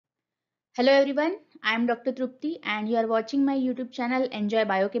Hello everyone, I am Dr. Trupti and you are watching my YouTube channel Enjoy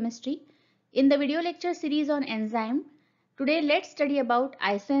Biochemistry. In the video lecture series on enzyme, today let's study about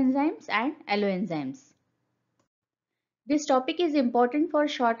isoenzymes and alloenzymes. This topic is important for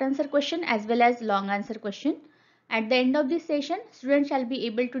short answer question as well as long answer question. At the end of this session, students shall be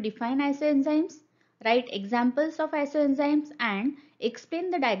able to define isoenzymes, write examples of isoenzymes and explain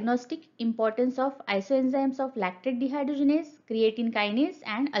the diagnostic importance of isoenzymes of lactate dehydrogenase, creatine kinase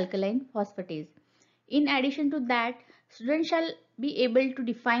and alkaline phosphatase. In addition to that, students shall be able to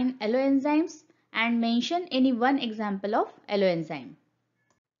define alloenzymes and mention any one example of alloenzyme.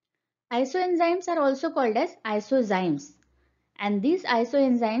 Isoenzymes are also called as isozymes. And these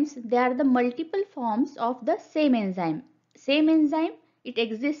isoenzymes, they are the multiple forms of the same enzyme. Same enzyme, it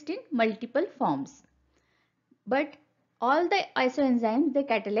exists in multiple forms. But all the isoenzymes, they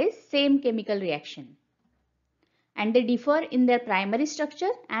catalyze same chemical reaction. And they differ in their primary structure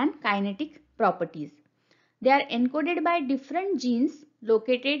and kinetic properties. They are encoded by different genes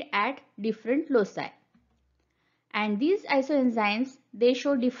located at different loci. And these isoenzymes, they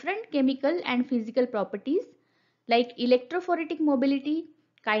show different chemical and physical properties like electrophoretic mobility,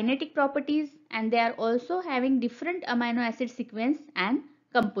 kinetic properties, and they are also having different amino acid sequence and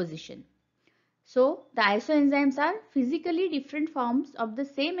composition. So the isoenzymes are physically different forms of the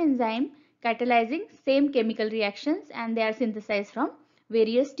same enzyme catalyzing same chemical reactions, and they are synthesized from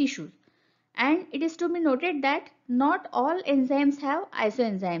various tissues. And it is to be noted that not all enzymes have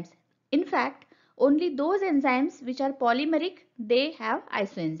isoenzymes. In fact, only those enzymes which are polymeric, they have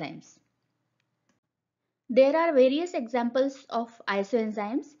isoenzymes. There are various examples of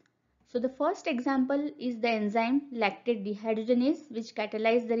isoenzymes. So the first example is the enzyme lactate dehydrogenase, which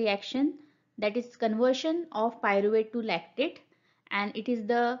catalyzes the reaction, that is conversion of pyruvate to lactate, and it is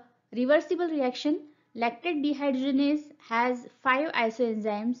the reversible reaction. Lactate dehydrogenase has 5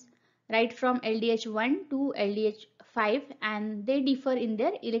 isoenzymes right from LDH1 to LDH5, and they differ in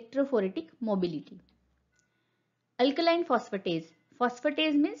their electrophoretic mobility. Alkaline phosphatase.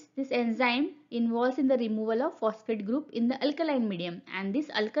 Phosphatase means this enzyme involves in the removal of phosphate group in the alkaline medium, and this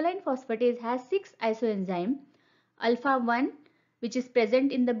alkaline phosphatase has 6 isoenzymes. Alpha 1, which is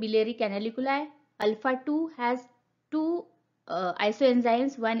present in the biliary canaliculi. Alpha 2 has 2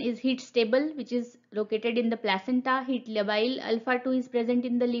 isoenzymes. One is heat stable, which is located in the placenta. Heat labile. Alpha 2 is present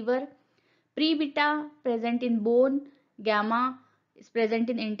in the liver. Pre-beta present in bone. Gamma is present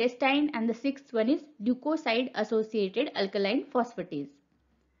in intestine, and the sixth one is leukocyte associated alkaline phosphatase.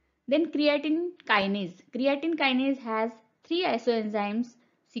 Then creatine kinase. Creatine kinase has 3 isoenzymes,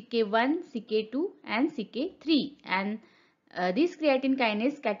 CK1, CK2 and CK3, and this creatine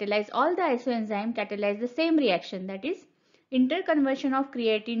kinase catalyze all the isoenzyme catalyze the same reaction, that is interconversion of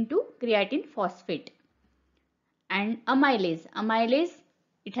creatine to creatine phosphate. And amylase. Amylase,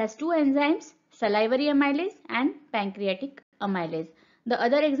 it has 2 enzymes, salivary amylase and pancreatic amylase. The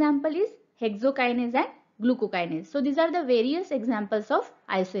other example is hexokinase and glucokinase. So these are the various examples of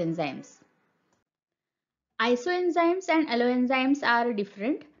isoenzymes. Isoenzymes and alloenzymes are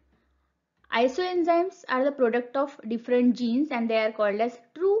different. Isoenzymes are the product of different genes and they are called as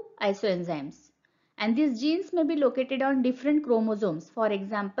true isoenzymes. And these genes may be located on different chromosomes, for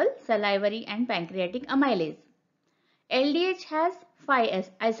example, salivary and pancreatic amylase. LDH has 5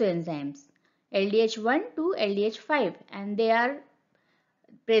 isoenzymes, LDH1 to LDH5, and they are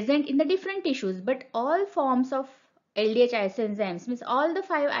present in the different tissues, but all forms of LDH isoenzymes means all the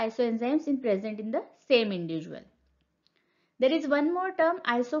 5 isoenzymes are present in the same individual. There is one more term,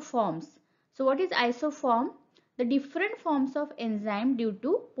 isoforms. So what is isoform? The different forms of enzyme due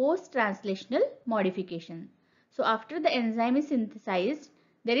to post-translational modification. So after the enzyme is synthesized,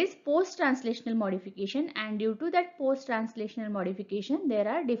 there is post-translational modification, and due to that post-translational modification, there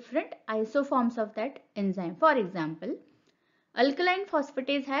are different isoforms of that enzyme. For example, alkaline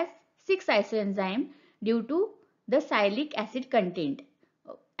phosphatase has 6 isoenzymes due to the sialic acid content,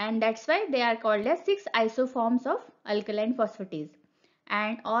 and that's why they are called as 6 isoforms of alkaline phosphatase,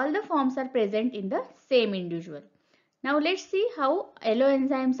 and all the forms are present in the same individual. Now let's see how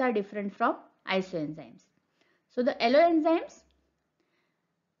alloenzymes are different from isoenzymes. So the alloenzymes,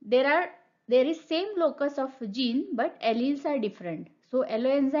 there is same locus of gene but alleles are different. So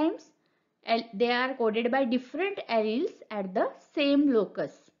alloenzymes, they are coded by different alleles at the same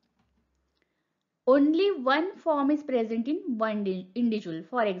locus. Only one form is present in one individual.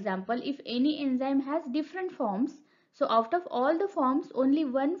 For example, if any enzyme has different forms, so out of all the forms, only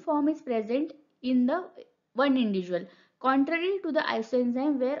one form is present in the one individual, contrary to the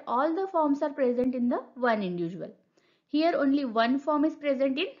isoenzyme where all the forms are present in the one individual. Here only one form is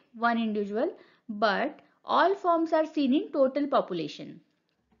present in one individual, but all forms are seen in total population.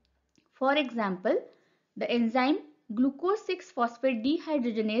 For example, the enzyme glucose 6-phosphate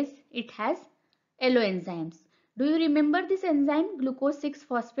dehydrogenase, it has yellow enzymes. Do you remember this enzyme glucose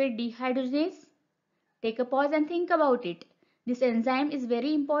 6-phosphate dehydrogenase? Take a pause and think about it. This enzyme is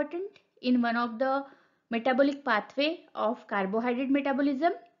very important in one of the metabolic pathway of carbohydrate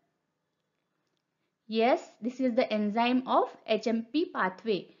metabolism. Yes, this is the enzyme of HMP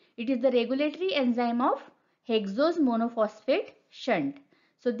pathway. It is the regulatory enzyme of hexose monophosphate shunt.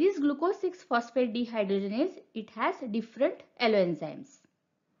 So this glucose 6-phosphate dehydrogenase, it has different alloenzymes.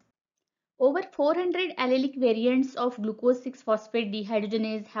 Over 400 allelic variants of glucose 6-phosphate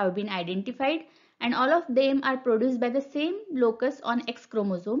dehydrogenase have been identified, and all of them are produced by the same locus on X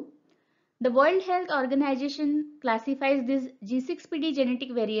chromosome. The World Health Organization classifies these G6PD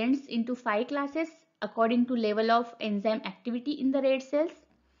genetic variants into 5 classes according to level of enzyme activity in the red cells.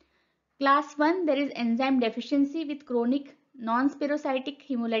 Class 1, there is enzyme deficiency with chronic non-spherocytic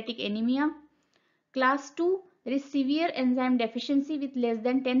hemolytic anemia. Class 2, there is severe enzyme deficiency with less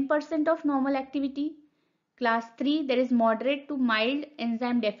than 10% of normal activity. Class 3, there is moderate to mild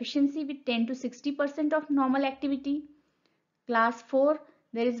enzyme deficiency with 10 to 60% of normal activity. Class 4,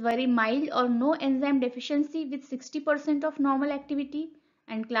 there is very mild or no enzyme deficiency with 60% of normal activity.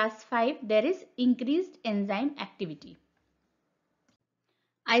 And class 5, there is increased enzyme activity.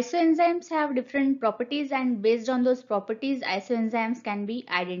 Isoenzymes have different properties, and based on those properties, isoenzymes can be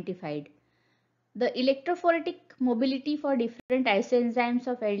identified. The electrophoretic mobility for different isoenzymes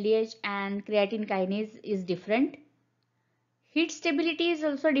of LDH and creatine kinase is different. Heat stability is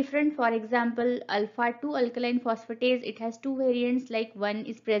also different. For example, alpha 2 alkaline phosphatase, it has two variants, like one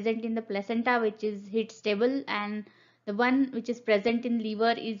is present in the placenta which is heat stable, and the one which is present in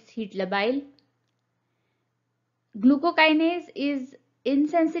liver is heat labile. Glucokinase is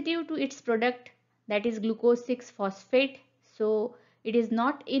insensitive to its product, that is glucose 6-phosphate. So it is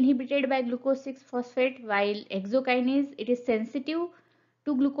not inhibited by glucose 6-phosphate, while hexokinase, it is sensitive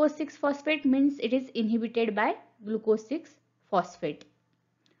to glucose 6-phosphate, means it is inhibited by glucose 6-phosphate.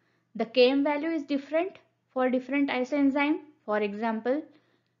 The Km value is different for different isoenzyme. For example,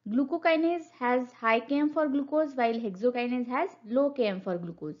 glucokinase has high Km for glucose, while hexokinase has low Km for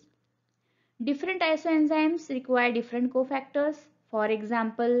glucose. Different isoenzymes require different cofactors. For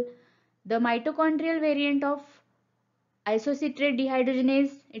example, the mitochondrial variant of isocitrate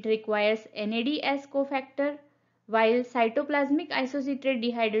dehydrogenase, it requires NAD as cofactor, while cytoplasmic isocitrate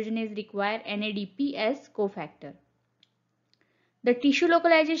dehydrogenase require NADP as cofactor. The tissue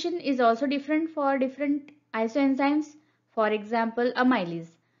localization is also different for different isoenzymes. For example,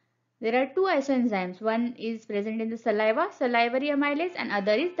 amylase. There are two isoenzymes. One is present in the saliva, salivary amylase, and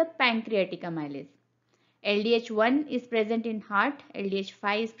other is the pancreatic amylase. LDH1 is present in heart,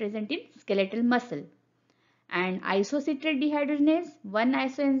 LDH5 is present in skeletal muscle. And isocitrate dehydrogenase, one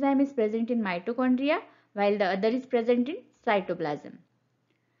isoenzyme is present in mitochondria, while the other is present in cytoplasm.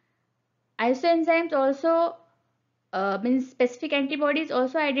 Isoenzymes also means specific antibodies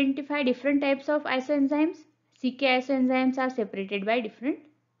also identify different types of isoenzymes. CK isoenzymes are separated by different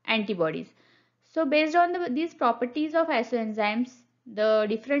antibodies. So based on these properties of isoenzymes, the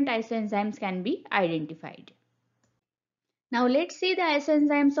different isoenzymes can be identified. Now let's see the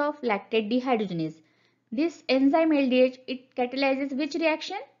isoenzymes of lactate dehydrogenase. This enzyme LDH, it catalyzes which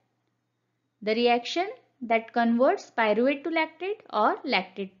reaction? The reaction that converts pyruvate to lactate or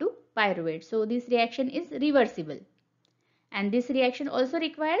lactate to pyruvate. So this reaction is reversible. And this reaction also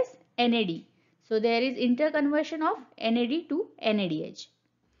requires NAD. So there is interconversion of NAD to NADH.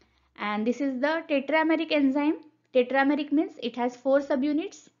 And this is the tetrameric enzyme. Tetrameric means it has 4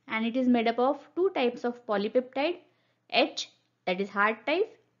 subunits and it is made up of 2 types of polypeptide. H, that is heart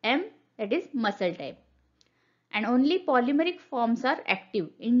type, M, that is muscle type. And only polymeric forms are active.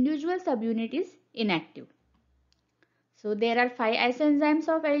 Individual subunit is inactive. So there are 5 isoenzymes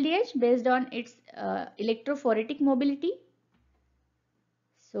of LDH based on its electrophoretic mobility.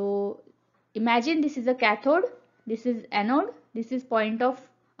 So imagine this is a cathode, this is anode, this is point of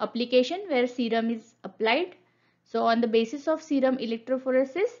application where serum is applied. So on the basis of serum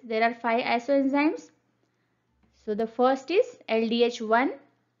electrophoresis, there are 5 isoenzymes. So the first is LDH1.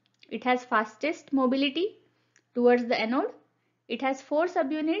 It has fastest mobility towards the anode. It has 4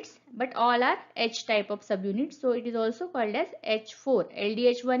 subunits, but all are H type of subunits. So it is also called as H4.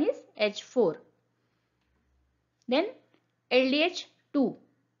 LDH1 is H4. Then LDH2.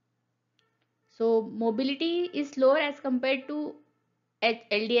 So mobility is slower as compared to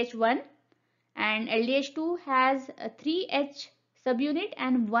LDH1, and LDH2 has a 3H subunit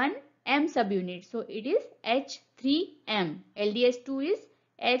and 1 M subunit. So it is H3M. LDH2 is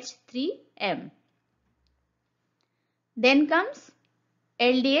H3M. Then comes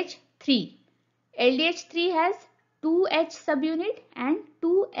LDH 3. LDH3 has 2H subunit and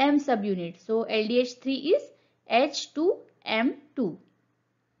 2M subunit. So LDH3 is H2M2.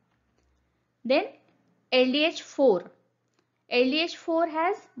 Then LDH4. LDH4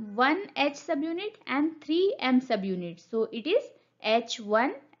 has 1H subunit and 3M subunit. So it is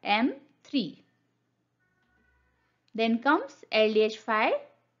H1M3. Then comes LDH5,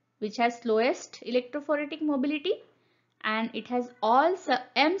 which has slowest electrophoretic mobility and it has all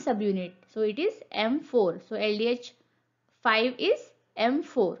M subunit. So it is M4. So LDH5 is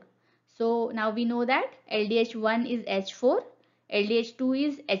M4. So now we know that LDH1 is H4, LDH2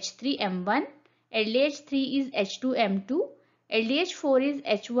 is H3M1, LDH3 is H2M2, LDH4 is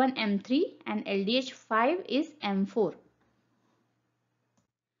H1M3 and LDH5 is M4.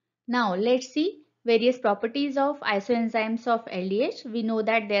 Now let's see various properties of isoenzymes of LDH. We know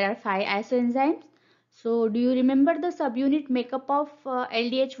that there are 5 isoenzymes. So do you remember the subunit makeup of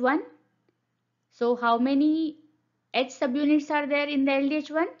LDH1? So how many H subunits are there in the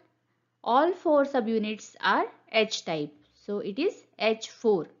LDH1? All 4 subunits are H type. So it is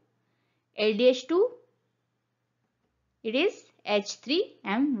H4. LDH2, it is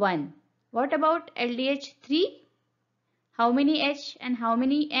H3M1. What about LDH3? How many H and how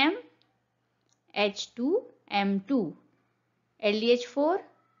many M? H2M2. LDH4,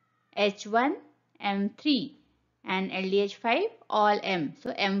 H1, M3 and LDH5 all M.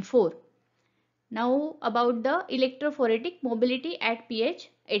 So M4. Now about the electrophoretic mobility at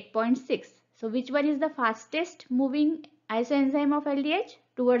pH 8.6. So which one is the fastest moving isoenzyme of LDH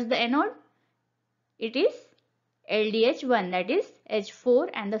towards the anode? It is LDH1, that is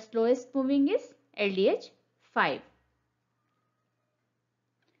H4, and the slowest moving is LDH5.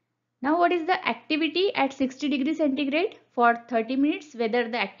 Now what is the activity at 60 degrees centigrade for 30 minutes, whether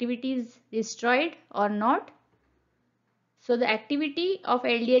the activity is destroyed or not? So the activity of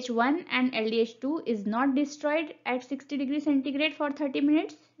LDH1 and LDH2 is not destroyed at 60 degrees centigrade for 30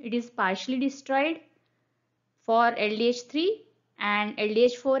 minutes. It is partially destroyed for LDH3 and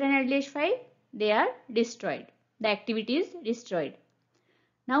LDH4 and LDH5. They are destroyed. The activity is destroyed.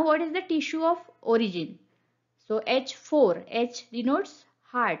 Now what is the tissue of origin? So H4, H denotes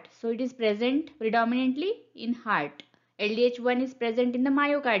heart. So it is present predominantly in heart. LDH1 is present in the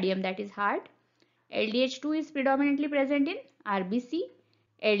myocardium, that is heart. LDH2 is predominantly present in RBC,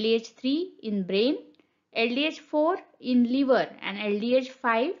 LDH3 in brain, LDH4 in liver and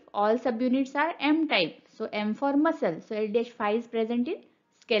LDH5 all subunits are M type. So M for muscle. So LDH5 is present in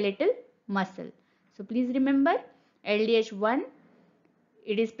skeletal muscle. So please remember LDH1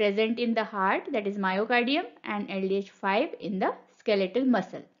 it is present in the heart, that is myocardium, and LDH5 in the skeletal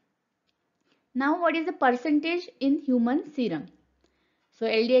muscle. Now what is the percentage in human serum? So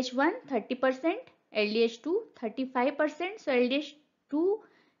LDH1 30%, LDH2 35%. So LDH2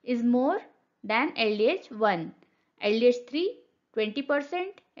 is more than LDH1. LDH3 20%,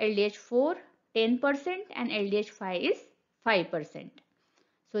 LDH4 10% and LDH5 is 5%.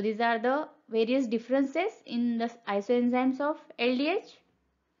 So these are the various differences in the isoenzymes of LDH.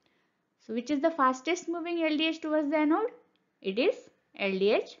 So which is the fastest moving LDH towards the anode? It is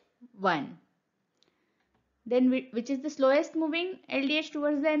LDH1. Then which is the slowest moving LDH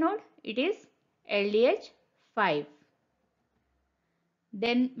towards the anode? It is LDH5.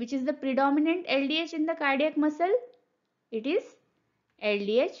 Then which is the predominant LDH in the cardiac muscle? It is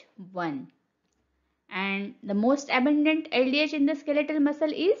LDH1. And the most abundant LDH in the skeletal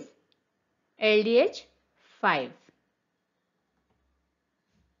muscle is LDH5.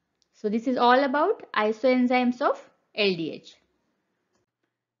 So this is all about isoenzymes of LDH.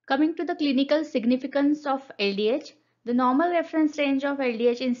 Coming to the clinical significance of LDH, the normal reference range of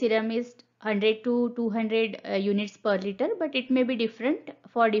LDH in serum is 100 to 200 units per liter, but it may be different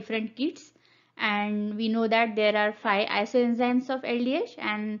for different kits. And we know that there are 5 isoenzymes of LDH,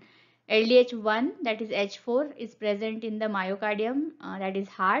 and LDH1, that is H4, is present in the myocardium, that is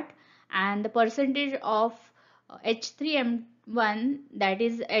heart, and the percentage of H3M1, that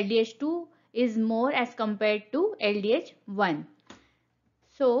is LDH2, is more as compared to LDH1.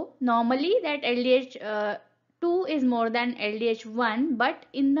 So normally that LDH2 is more than LDH1, but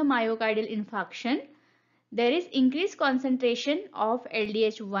in the myocardial infarction there is increased concentration of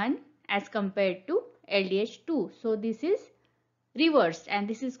LDH1 as compared to LDH2. So this is reversed and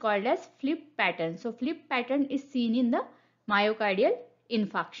this is called as flip pattern. So flip pattern is seen in the myocardial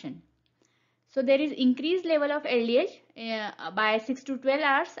infarction. So there is increased level of LDH by 6 to 12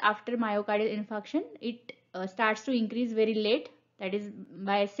 hours after myocardial infarction. It starts to increase very late, that is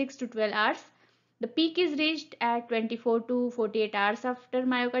by 6 to 12 hours. The peak is reached at 24 to 48 hours after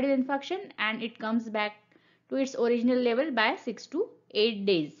myocardial infarction and it comes back to its original level by 6 to 8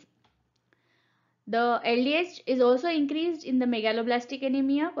 days. The LDH is also increased in the megaloblastic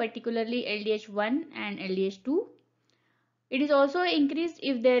anemia, particularly LDH1 and LDH2. It is also increased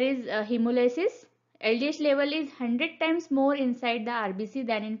if there is hemolysis. LDH level is 100 times more inside the RBC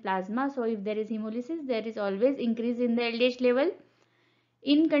than in plasma. So if there is hemolysis, there is always increase in the LDH level.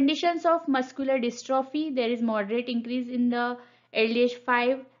 In conditions of muscular dystrophy, there is moderate increase in the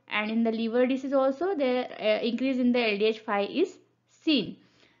LDH5, and in the liver disease also the increase in the LDH5 is seen.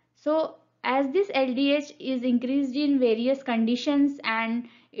 So as this LDH is increased in various conditions, and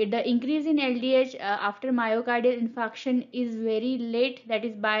the increase in LDH after myocardial infarction is very late, that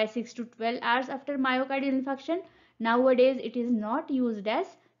is by 6 to 12 hours after myocardial infarction, nowadays it is not used as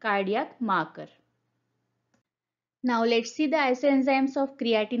cardiac marker. Now let's see the isoenzymes of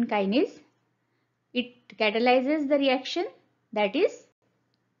creatine kinase. It catalyzes the reaction, that is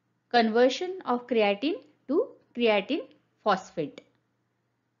conversion of creatine to creatine phosphate.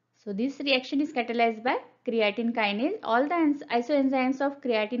 So this reaction is catalyzed by creatine kinase. All the isoenzymes of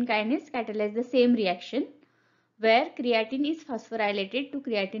creatine kinase catalyze the same reaction, where creatine is phosphorylated to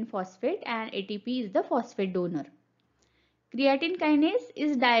creatine phosphate and ATP is the phosphate donor. Creatine kinase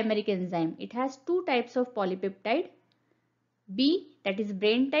is dimeric enzyme. It has two types of polypeptide, B that is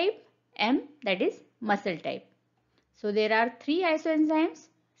brain type, M that is muscle type. So there are three isoenzymes,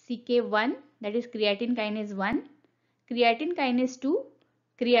 CK1 that is creatine kinase 1, creatine kinase 2,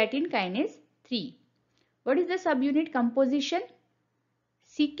 creatine kinase 3. What is the subunit composition?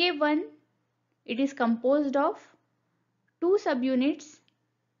 CK1, it is composed of two subunits,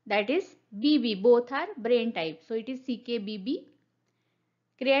 that is BB, both are brain type. So it is CKBB.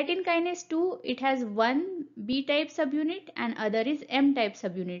 Creatine kinase 2, it has one B type subunit and other is M type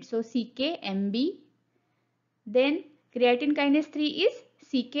subunit. So CKMB. Then creatine kinase 3 is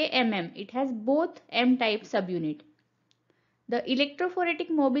CKMM. It has both M type subunit. The electrophoretic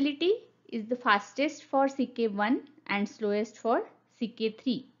mobility is the fastest for CK1 and slowest for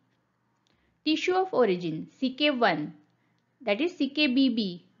CK3. Tissue of origin, CK1, that is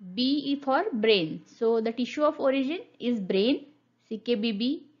CKBB, B for brain. So the tissue of origin is brain,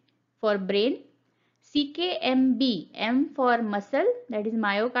 CKBB for brain. CKMB, M for muscle, that is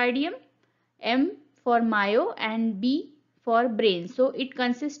myocardium, M for myo and B for brain. So it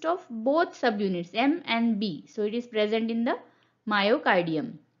consists of both subunits M and B. So it is present in the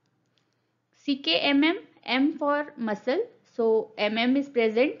myocardium. CKMM, M for muscle. So MM is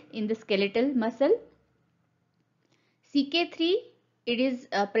present in the skeletal muscle. CK3, it is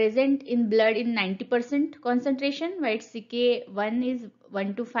present in blood in 90% concentration, while CK1 is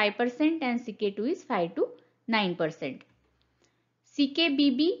 1 to 5% and CK2 is 5 to 9%.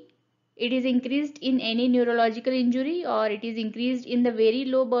 CKBB, it is increased in any neurological injury or it is increased in the very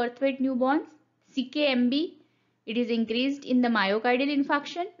low birth weight newborns. CKMB, it is increased in the myocardial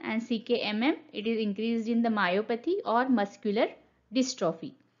infarction, and CKMM, it is increased in the myopathy or muscular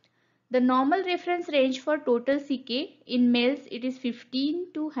dystrophy. The normal reference range for total CK in males it is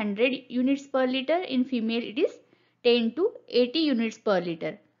 15 to 100 units per liter, in female it is 10 to 80 units per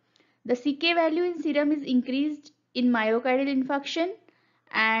liter. The CK value in serum is increased in myocardial infarction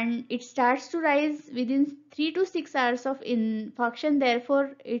and it starts to rise within 3 to 6 hours of infarction.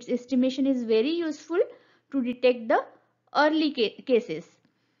 Therefore, its estimation is very useful to detect the early cases.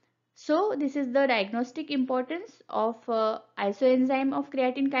 So, this is the diagnostic importance of isoenzyme of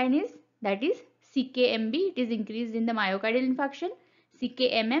creatine kinase, that is CKMB. It is increased in the myocardial infarction.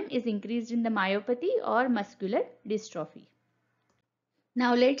 CKMM is increased in the myopathy or muscular dystrophy.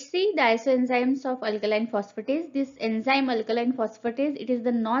 Now let's see the isoenzymes of alkaline phosphatase. This enzyme alkaline phosphatase, it is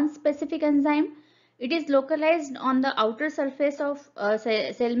the non-specific enzyme. It is localized on the outer surface of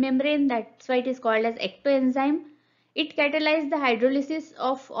cell membrane, that's why it is called as ectoenzyme. It catalyzes the hydrolysis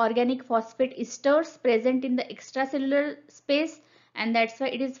of organic phosphate esters present in the extracellular space, and that's why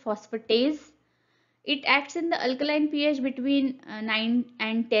it is phosphatase. It acts in the alkaline pH between 9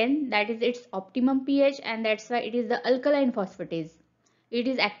 and 10, that is its optimum pH, and that's why it is the alkaline phosphatase. It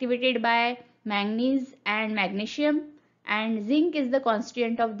is activated by manganese and magnesium, and zinc is the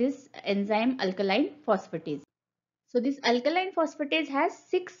constituent of this enzyme alkaline phosphatase. So this alkaline phosphatase has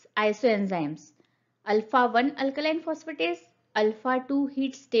 6 isoenzymes: alpha 1 alkaline phosphatase, alpha 2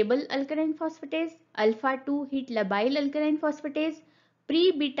 heat stable alkaline phosphatase, alpha 2 heat labile alkaline phosphatase,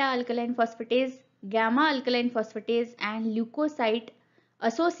 pre-beta alkaline phosphatase, gamma alkaline phosphatase, and leukocyte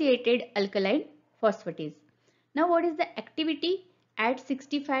associated alkaline phosphatase. Now what is the activity at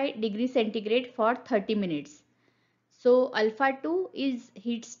 65 degrees centigrade for 30 minutes? So alpha 2 is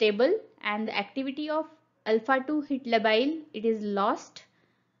heat stable and the activity of alpha 2 heat labile, it is lost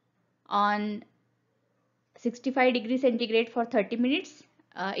on 65 degrees centigrade for 30 minutes.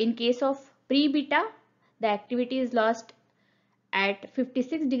 In case of Pre-beta, the activity is lost at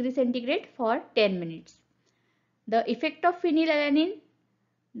 56 degrees centigrade for 10 minutes. The effect of phenylalanine,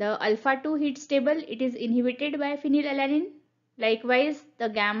 the alpha 2 heat stable, it is inhibited by phenylalanine. Likewise, the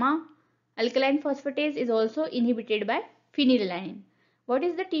gamma alkaline phosphatase is also inhibited by phenylalanine. What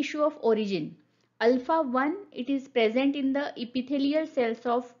is the tissue of origin? Alpha 1, it is present in the epithelial cells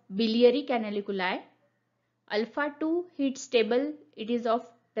of biliary canaliculi. Alpha 2 heat stable, it is of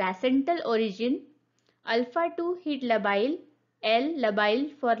placental origin. Alpha 2 heat labile, L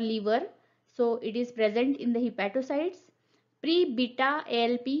labile for liver, so it is present in the hepatocytes. Pre-beta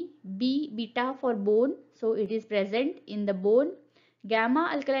ALP, B beta for bone, so it is present in the bone. Gamma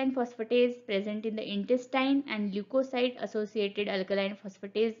alkaline phosphatase present in the intestine, and leukocyte associated alkaline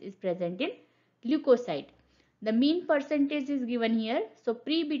phosphatase is present in leukocyte. The mean percentage is given here. So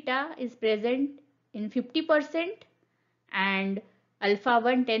pre-beta is present in 50% and alpha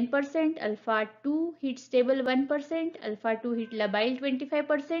 1 10%, alpha 2 heat stable 1%, alpha 2 heat labile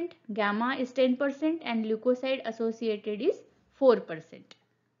 25%, gamma is 10% and leukocyte associated is 4%.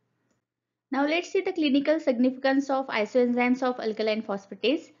 Now let's see the clinical significance of isoenzymes of alkaline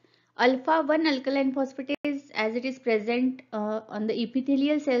phosphatase. Alpha 1 alkaline phosphatase, as it is present on the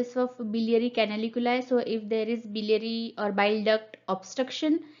epithelial cells of biliary canaliculi. So if there is biliary or bile duct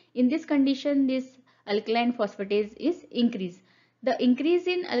obstruction, in this condition this alkaline phosphatase is increased. The increase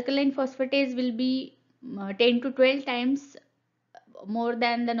in alkaline phosphatase will be 10 to 12 times more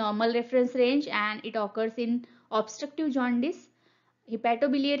than the normal reference range, and it occurs in obstructive jaundice,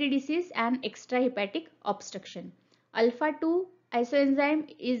 hepatobiliary disease and extrahepatic obstruction. Alpha 2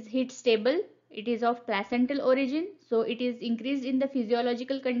 isoenzyme is heat stable. It is of placental origin, so it is increased in the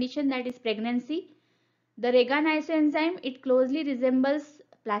physiological condition, that is pregnancy. The Regan isoenzyme, it closely resembles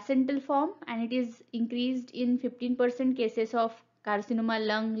placental form and it is increased in 15% cases of carcinoma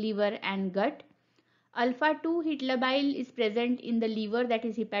lung, liver and gut. Alpha 2 heat labile is present in the liver, that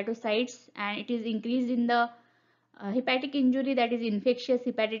is hepatocytes, and it is increased in the hepatic injury, that is infectious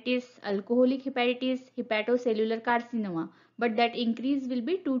hepatitis, alcoholic hepatitis, hepatocellular carcinoma, but that increase will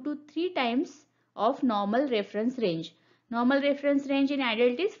be 2 to 3 times of normal reference range. Normal reference range in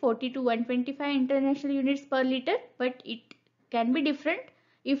adult is 40 to 125 international units per liter, but it can be different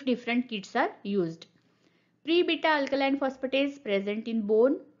if different kits are used. Pre-beta alkaline phosphatase present in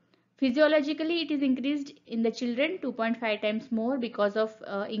bone. Physiologically, it is increased in the children 2.5 times more because of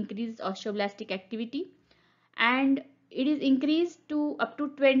increased osteoblastic activity, and it is increased to up to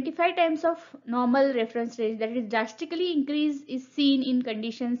 25 times of normal reference range, that is drastically increase is seen in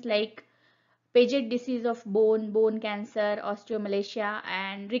conditions like Paget disease of bone, bone cancer, osteomalacia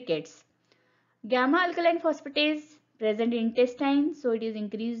and rickets. Gamma alkaline phosphatase present in intestine, so it is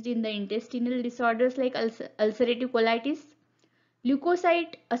increased in the intestinal disorders like ulcerative colitis.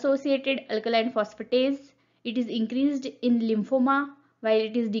 Leukocyte associated alkaline phosphatase, it is increased in lymphoma while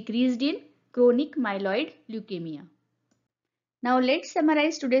it is decreased in chronic myeloid leukemia. Now let's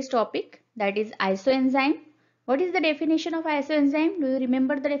summarize today's topic, that is isoenzyme. What is the definition of isoenzyme? Do you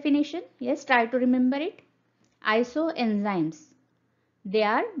remember the definition? Yes, try to remember it. Isoenzymes, they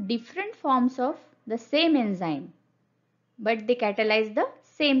are different forms of the same enzyme, but they catalyze the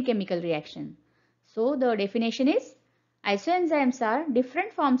same chemical reaction. So the definition is isoenzymes are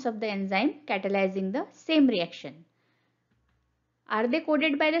different forms of the enzyme catalyzing the same reaction. Are they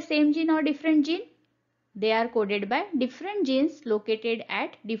coded by the same gene or different gene? They are coded by different genes located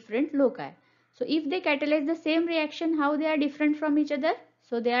at different loci. So if they catalyze the same reaction, how they are different from each other?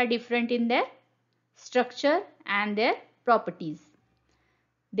 So they are different in their structure and their properties.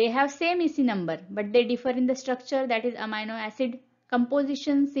 They have same EC number, but they differ in the structure, that is amino acid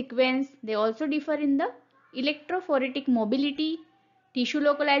composition, sequence. They also differ in the electrophoretic mobility. Tissue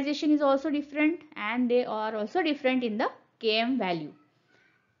localization is also different, and they are also different in the Km value.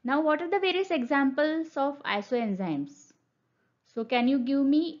 Now what are the various examples of isoenzymes? So can you give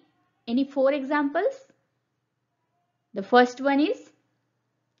me any 4 examples? The first one is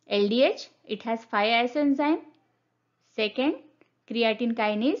LDH, it has 5 isoenzymes. Second, creatine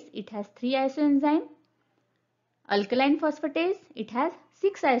kinase, it has 3 isoenzymes. Alkaline phosphatase, it has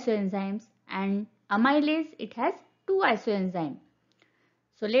 6 isoenzymes, and amylase, it has 2 isoenzymes.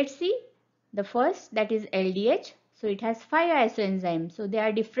 So let's see the first, that is LDH. So it has 5 isoenzymes. So they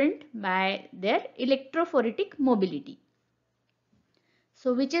are different by their electrophoretic mobility.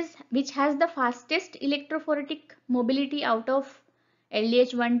 So which has the fastest electrophoretic mobility out of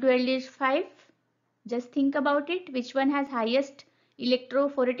LDH1 to LDH5? Just think about it. Which one has highest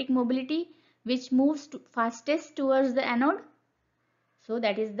electrophoretic mobility? Which moves fastest towards the anode? So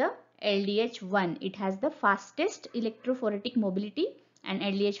that is the LDH1. It has the fastest electrophoretic mobility and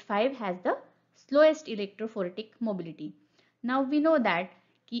LDH5 has the slowest electrophoretic mobility. Now we know that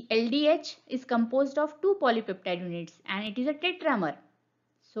LDH is composed of two polypeptide units and it is a tetramer.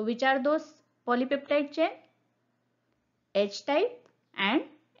 So which are those polypeptide chain? H type and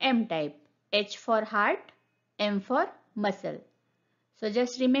M type. H for heart, M for muscle. So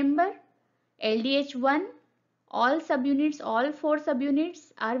just remember LDH1, all subunits, all four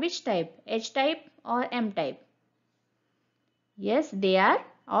subunits are which type? H type or M type? Yes, they are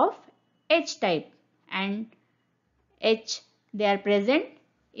of H type, and H, they are present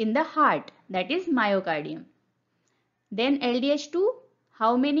in the heart, that is myocardium. Then LDH2,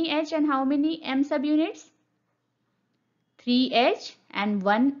 how many H and how many M subunits? 3H and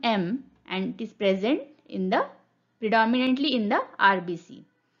 1 M, and it is present in the predominantly in the RBC.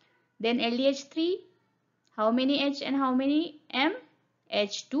 Then LDH3, how many H and how many M?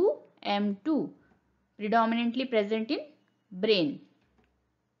 H2, M2, predominantly present in brain.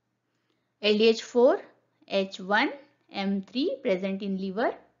 LDH4, H1, M3 present in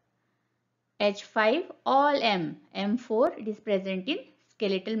liver. H5, all M, M4 it is present in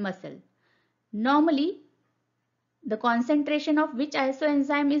skeletal muscle. Normally, the concentration of which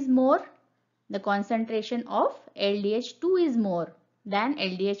isoenzyme is more? The concentration of LDH2 is more than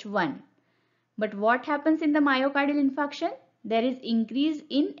LDH1. But what happens in the myocardial infarction? There is increase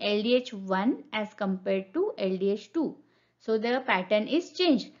in LDH1 as compared to LDH2. So the pattern is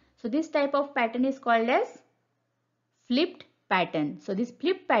changed. So this type of pattern is called as flipped pattern. So this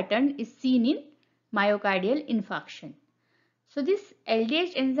flipped pattern is seen in myocardial infarction. So this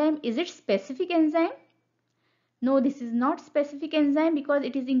LDH enzyme, is it specific enzyme? No, this is not specific enzyme because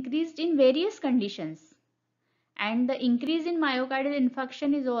it is increased in various conditions. And the increase in myocardial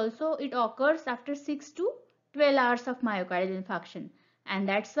infarction is also, it occurs after 6 to 12 hours of myocardial infarction. And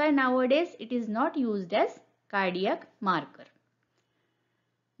that's why nowadays it is not used as cardiac marker.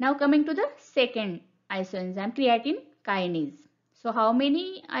 Now coming to the second isoenzyme, creatine kinase. So how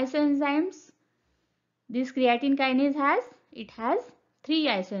many isoenzymes this creatine kinase has? It has 3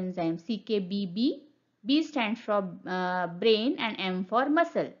 isoenzymes, CKBB. B stands for brain and M for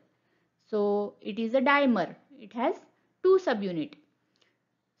muscle. So it is a dimer. It has 2 subunits.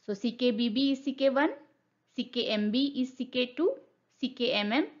 So CKBB is CK1, CKMB is CK2,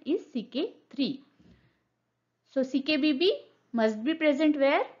 CKMM is CK3. So CKBB must be present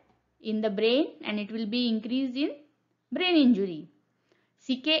where? In the brain, and it will be increased in brain injury.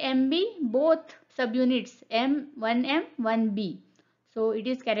 CKMB, both subunits M1M, 1B. So it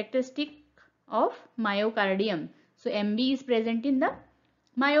is characteristic of myocardium. So MB is present in the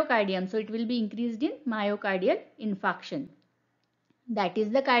myocardium. So it will be increased in myocardial infarction. That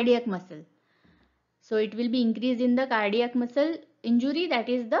is the cardiac muscle. So it will be increased in the cardiac muscle injury, that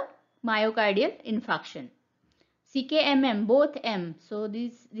is the myocardial infarction. CKMM, both M. So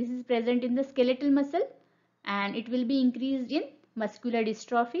this is present in the skeletal muscle and it will be increased in muscular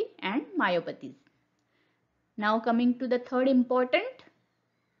dystrophy and myopathies. Now coming to the third important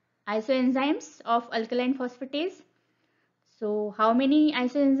isoenzymes of alkaline phosphatase. So how many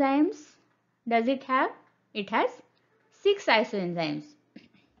isoenzymes does it have? It has 6 isoenzymes.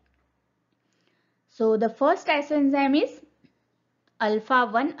 So the first isoenzyme is alpha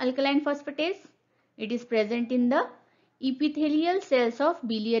 1 alkaline phosphatase. It is present in the epithelial cells of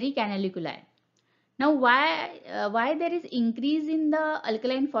biliary canaliculi. Now why there is increase in the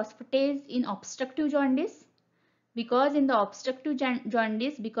alkaline phosphatase in obstructive jaundice? Because in the obstructive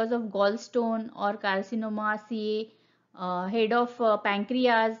jaundice, because of gallstone or carcinoma, CA, head of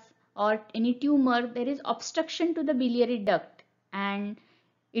pancreas or any tumor, there is obstruction to the biliary duct and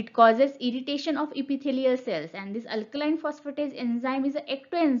it causes irritation of epithelial cells, and this alkaline phosphatase enzyme is an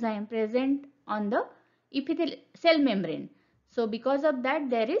ectoenzyme present on the epithelial cell membrane. So because of that,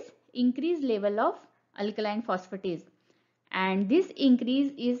 there is increased level of alkaline phosphatase, and this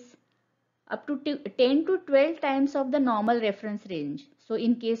increase is up to 10 to 12 times of the normal reference range. So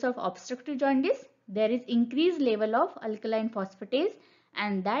in case of obstructive jaundice, there is increased level of alkaline phosphatase,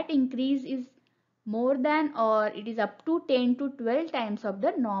 and that increase is more than, or it is up to 10 to 12 times of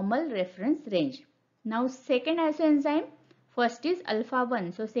the normal reference range. Now second isoenzyme, first is alpha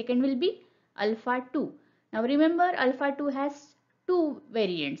 1. So second will be alpha 2. Now remember, alpha 2 has 2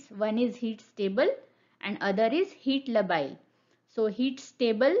 variants. One is heat stable and other is heat labile. So heat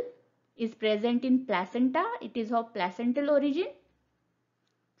stable is present in placenta. It is of placental origin.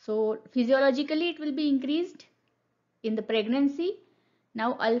 So physiologically it will be increased in the pregnancy.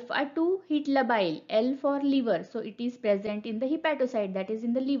 Now alpha 2 heat labile, L for liver. So it is present in the hepatocyte, that is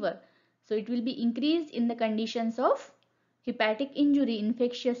in the liver. So it will be increased in the conditions of hepatic injury,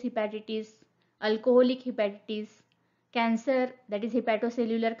 infectious hepatitis, alcoholic hepatitis, cancer, that is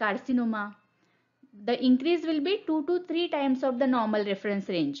hepatocellular carcinoma, the increase will be 2 to 3 times of the normal reference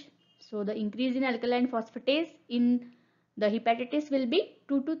range. So the increase in alkaline phosphatase in the hepatitis will be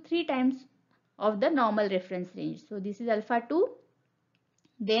 2 to 3 times of the normal reference range. So this is alpha 2.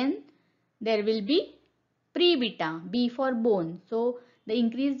 Then there will be pre-beta, B for bone. So the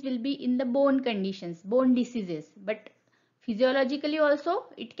increase will be in the bone conditions, bone diseases. But physiologically also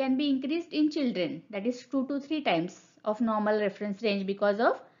it can be increased in children, that is 2 to 3 times of normal reference range because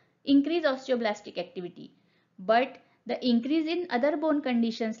of increased osteoblastic activity. But the increase in other bone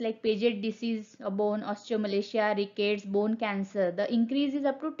conditions like Paget disease, bone osteomalacia, rickets, bone cancer, the increase is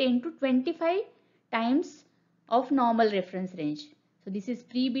up to 10 to 25 times of normal reference range. So this is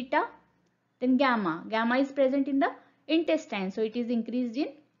pre-beta. Then gamma. Gamma is present in the intestine. So it is increased in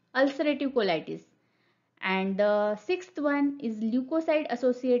ulcerative colitis. And the sixth one is leukocyte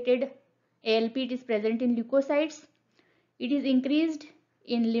associated ALP. It is present in leukocytes. It is increased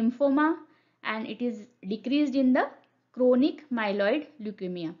in lymphoma and it is decreased in the chronic myeloid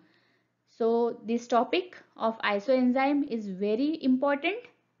leukemia. So this topic of isoenzyme is very important,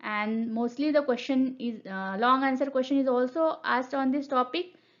 and mostly the question is long answer question is also asked on this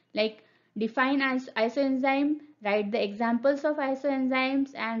topic, like define isoenzyme, write the examples of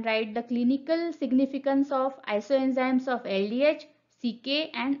isoenzymes and write the clinical significance of isoenzymes of LDH,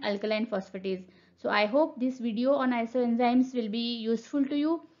 CK and alkaline phosphatase. So I hope this video on isoenzymes will be useful to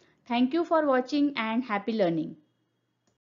you. Thank you for watching and happy learning.